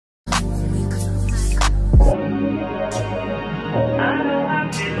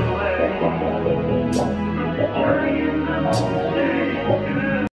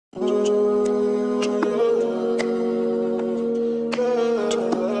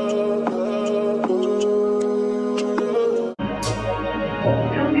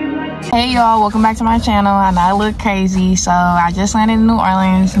Hey y'all, welcome back to my channel. I know I look crazy, so I just landed in New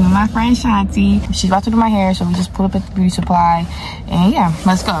Orleans with my friend Shanti. She's about to do my hair, so we just pulled up at the beauty supply, and yeah,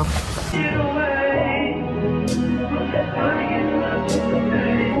 let's go.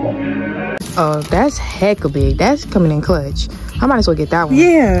 Oh, that's hecka big. That's coming in clutch. I might as well get that one.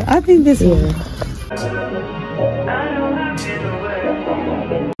 Yeah, I think this one.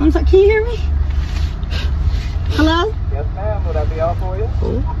 I'm sorry, can you hear me? Hello? Yes, ma'am. Would that be all for you?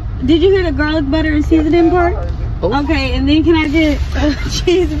 Ooh. Did you hear the garlic butter and seasoning part? Ooh. Okay, and then can I get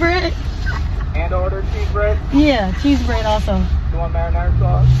cheese bread? And order cheese bread? Yeah, cheese bread also. You want marinara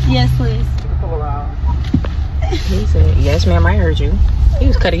sauce? Yes, please. You can pull around. He said, yes ma'am, I heard you. He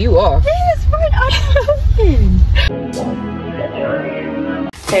was cutting you off. Yes, right.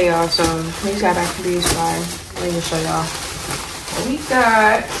 Hey y'all, so we just got back to beauty supply. Let me show y'all what we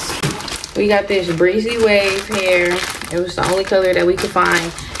got. We got this breezy wave hair. It was the only color that we could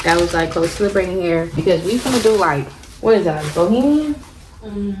find that was like close to the braiding hair, because we gonna do like, what is that, bohemian?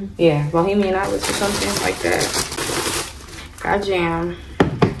 Yeah, bohemian outlets or something like that. Got jam.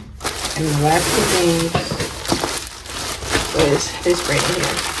 And the last two things was this braiding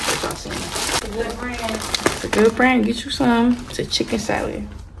hair that y'all seen. It's a good brand. It's a good brand. Get you some. It's a chicken salad.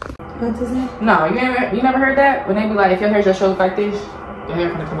 What is it? No, you never heard that? When they be like, if your hair just look like this, your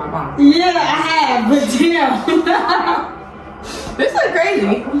hair gonna come out bomb. Yeah, I have, but damn. This is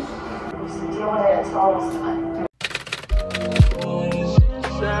crazy.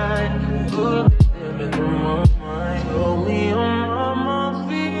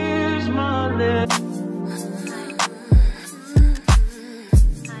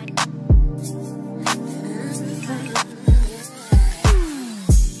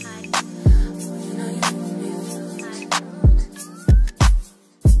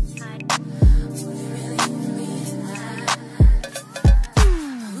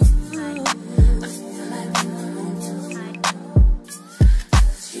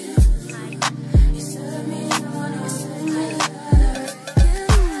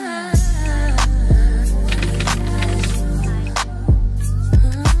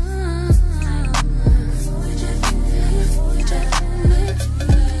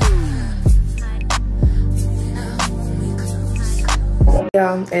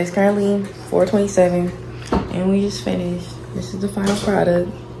 It's currently 4:27 and we just finished. This is the final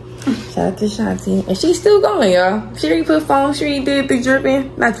product. Shout out to Shanti. And she's still going, y'all. She already put foam, she already did the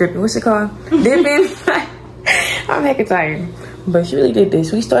dripping. Not dripping, what's it called? Dipping. I'm hecka tired. But she really did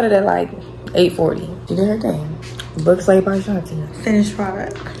this. We started at like 8:40. She did her thing. Book Slave by Shanti. Finished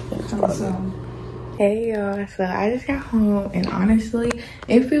product. Awesome. Hey y'all, so I just got home and honestly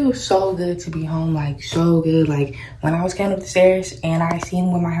it feels so good to be home, like so good. Like when I was coming up the stairs and I seen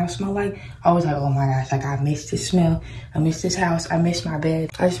what my house smelled like, I was like, oh my gosh, like I miss this smell, I miss this house, I miss my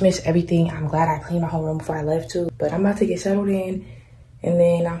bed, I just miss everything. I'm glad I cleaned my whole room before I left too. But I'm about to get settled in and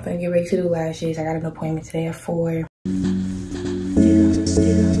then I'm gonna get ready to do lashes. I got an appointment today at 4.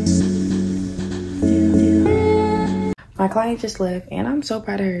 My client just left and I'm so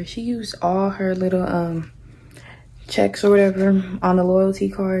proud of her. She used all her little checks or whatever on the loyalty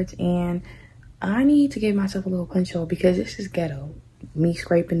cards, and I need to give myself a little punch hole because this is ghetto. Me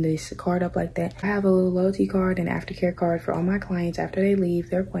scraping this card up like that. I have a little loyalty card and aftercare card for all my clients after they leave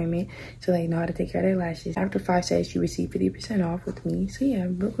their appointment so they know how to take care of their lashes. After 5 sets, you receive 50% off with me. So yeah,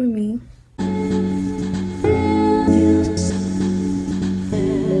 book with me.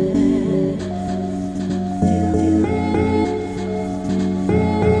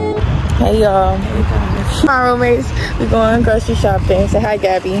 Hey y'all, my roommates, we're going grocery shopping. Say hi,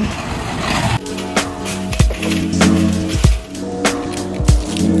 Gabby.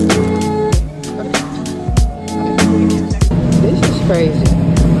 This is crazy.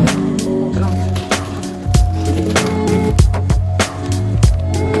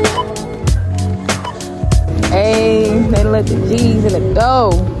 Hey, they let the G's in the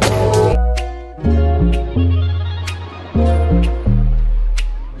dough.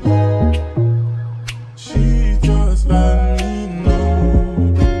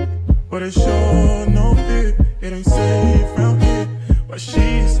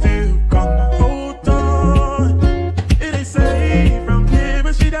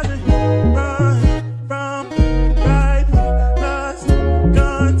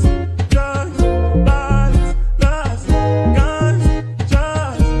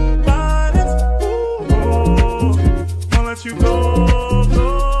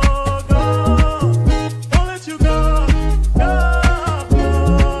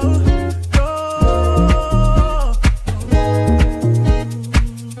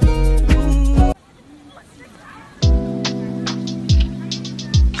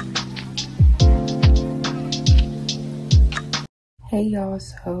 Hey y'all,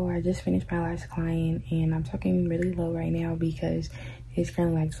 so I just finished my last client and I'm talking really low right now because it's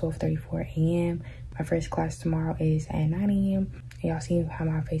currently like 12:34 a.m. My first class tomorrow is at 9 a.m. Y'all see how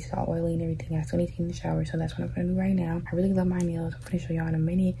my face is all oily and everything. I still need to get in the shower, so that's what I'm gonna do right now. I really love my nails. I'm gonna show y'all in a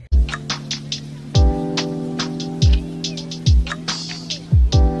minute.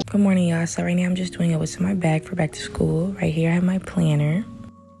 Good morning, y'all. So right now I'm just doing what's in my bag for back to school. Right here I have my planner.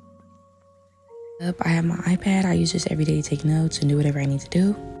 I have my iPad. I use this every day to take notes and do whatever I need to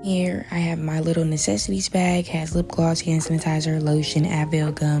do. Here I have my little necessities bag. Has lip gloss, hand sanitizer, lotion,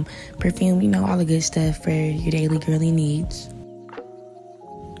 Advil gum, perfume, you know, all the good stuff for your daily girly needs.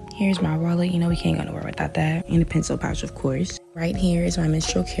 Here's my wallet. You know, we can't go nowhere without that. And a pencil pouch, of course. Right here is my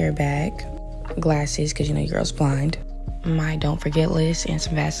menstrual care bag. Glasses, because you know your girl's blind. My don't forget list and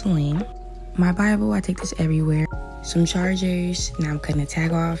some Vaseline. My Bible, I take this everywhere. Some chargers. Now I'm cutting the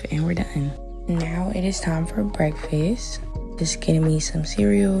tag off and we're done. Now it is time for breakfast. Just getting me some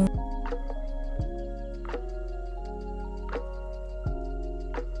cereal.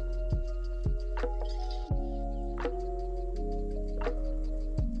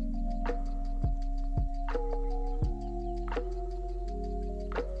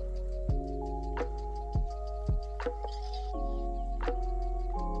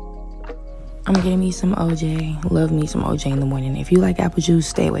 I'm getting me some OJ. Love me some OJ in the morning. If you like apple juice,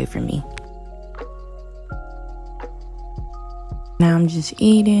 stay away from me. Now I'm just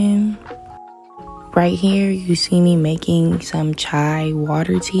eating. Right here, you see me making some chai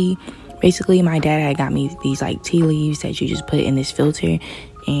water tea. Basically, my dad had got me these like tea leaves that you just put in this filter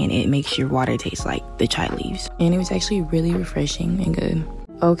and it makes your water taste like the chai leaves. And it was actually really refreshing and good.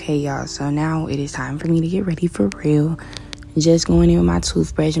 Okay, y'all, so now it is time for me to get ready for real. Just going in with my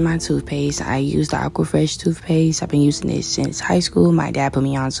toothbrush and my toothpaste. I use the Aquafresh toothpaste. I've been using this since high school. My dad put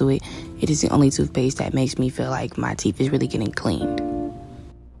me onto it. It is the only toothpaste that makes me feel like my teeth is really getting cleaned.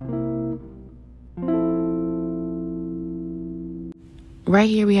 Right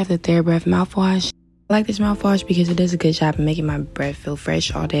here we have the TheraBreath mouthwash. I like this mouthwash because it does a good job of making my breath feel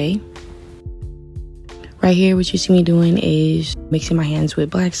fresh all day. Right here, what you see me doing is mixing my hands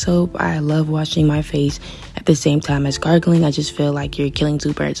with black soap. I love washing my face at the same time as gargling. I just feel like you're killing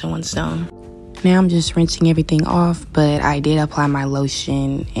two birds with one stone. Now I'm just rinsing everything off, but I did apply my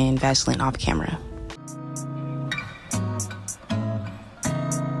lotion and Vaseline off camera.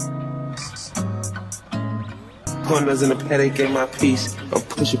 Corners in the paddock, get my piece. I'm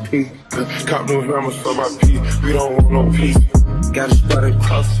pushing P. Cop new hammers for my P. We don't want no peace. Got a spot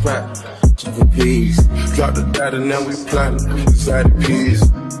across the spot. Chopper peas. Drop the data, now we plotting. Inside the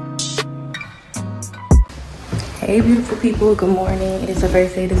peas. Hey beautiful people, good morning. It is the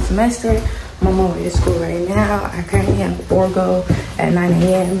first day of the semester. I'm on my way to school right now. I currently have Orgo at 9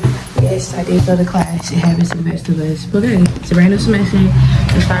 a.m. Yes, I did go to class. It happens to the best of us. But hey, it's a brand new semester.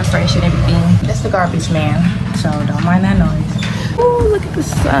 We start fresh and everything. That's the garbage man, so don't mind that noise. Ooh, look at the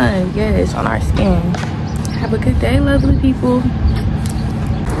sun. Yes, on our skin. Have a good day, lovely people.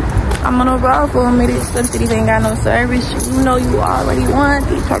 I'm on a roll for a minute. Some cities ain't got no service. You know you already won.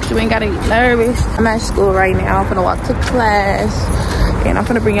 These trucks, you ain't gotta be nervous. I'm at school right now. I'm gonna walk to class. And I'm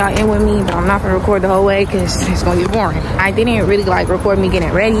gonna bring y'all in with me, but I'm not gonna record the whole way because it's gonna get boring. I didn't really like record me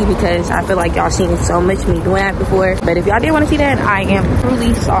getting ready because I feel like y'all seen so much of me doing that before. But if y'all did want to see that, I am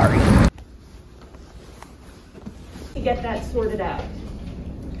truly sorry. To get that sorted out.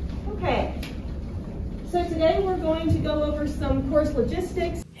 Okay. So today we're going to go over some course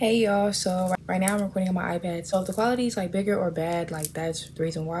logistics. Hey y'all, so right now I'm recording on my iPad. So if the quality is like bigger or bad, like that's the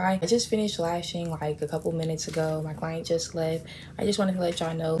reason why. I just finished lashing like a couple minutes ago. My client just left. I just wanted to let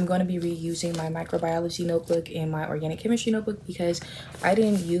y'all know I'm going to be reusing my microbiology notebook and my organic chemistry notebook because I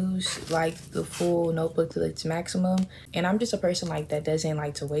didn't use like the full notebook to its maximum. And I'm just a person like that doesn't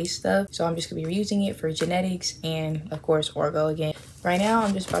like to waste stuff. So I'm just gonna be reusing it for genetics and of course Orgo again. Right now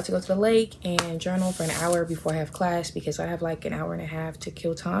I'm just about to go to the lake and journal for an hour before I have class because I have like an hour and a half to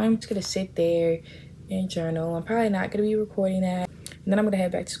kill time. I'm just gonna sit there and journal. I'm probably not gonna be recording that. And then I'm gonna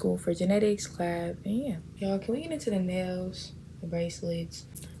head back to school for genetics lab. And yeah, y'all, can we get into the nails, the bracelets,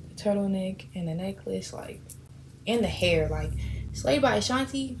 the turtleneck, and the necklace, like, and the hair? Like, Slayed by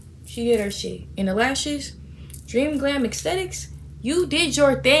Ashanti, she did her shit. And the lashes, Dream Glam Aesthetics, you did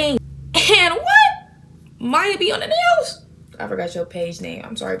your thing. And what? Maya be on the nails? I forgot your page name.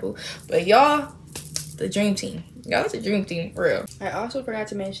 I'm sorry, boo. But y'all, the dream team. Y'all, it's a dream team, for real. I also forgot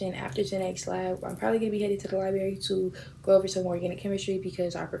to mention, after genetics lab, I'm probably gonna be headed to the library to go over some organic chemistry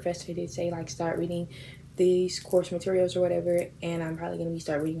because our professor did say, like, start reading these course materials or whatever. And I'm probably gonna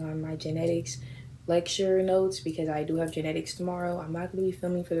start reading on my genetics lecture notes because I do have genetics tomorrow. I'm not gonna be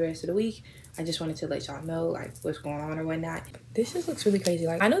filming for the rest of the week. I just wanted to let y'all know like what's going on or whatnot. This just looks really crazy.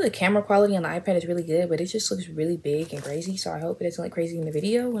 Like I know the camera quality on the iPad is really good, but it just looks really big and crazy. So I hope it doesn't look crazy in the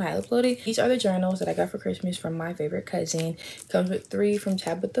video when I upload it. These are the journals that I got for Christmas from my favorite cousin. Comes with 3 from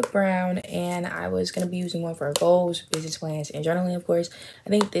Tabitha Brown, and I was gonna be using one for goals, business plans, and journaling, of course. I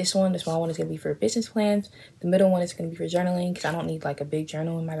think this one, the small one, is gonna be for business plans. The middle one is gonna be for journaling because I don't need like a big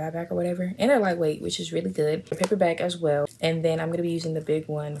journal in my backpack or whatever. And they're lightweight, which is really good. A paperback as well. And then I'm gonna be using the big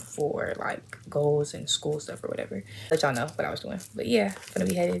one for like goals and school stuff or whatever. Let y'all know what I was doing. But yeah, gonna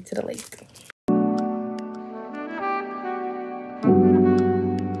be headed to the lake.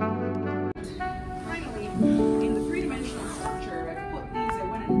 Finally, in the 3-dimensional structure, I put these, I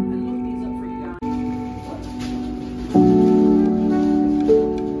went and looked these up for you guys.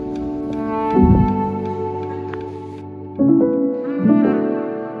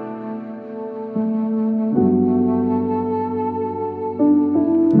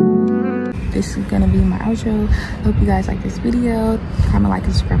 This is gonna be my outro. Hope you guys like this video. Comment, like,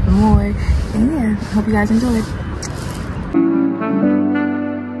 and subscribe for more. And yeah, hope you guys enjoyed.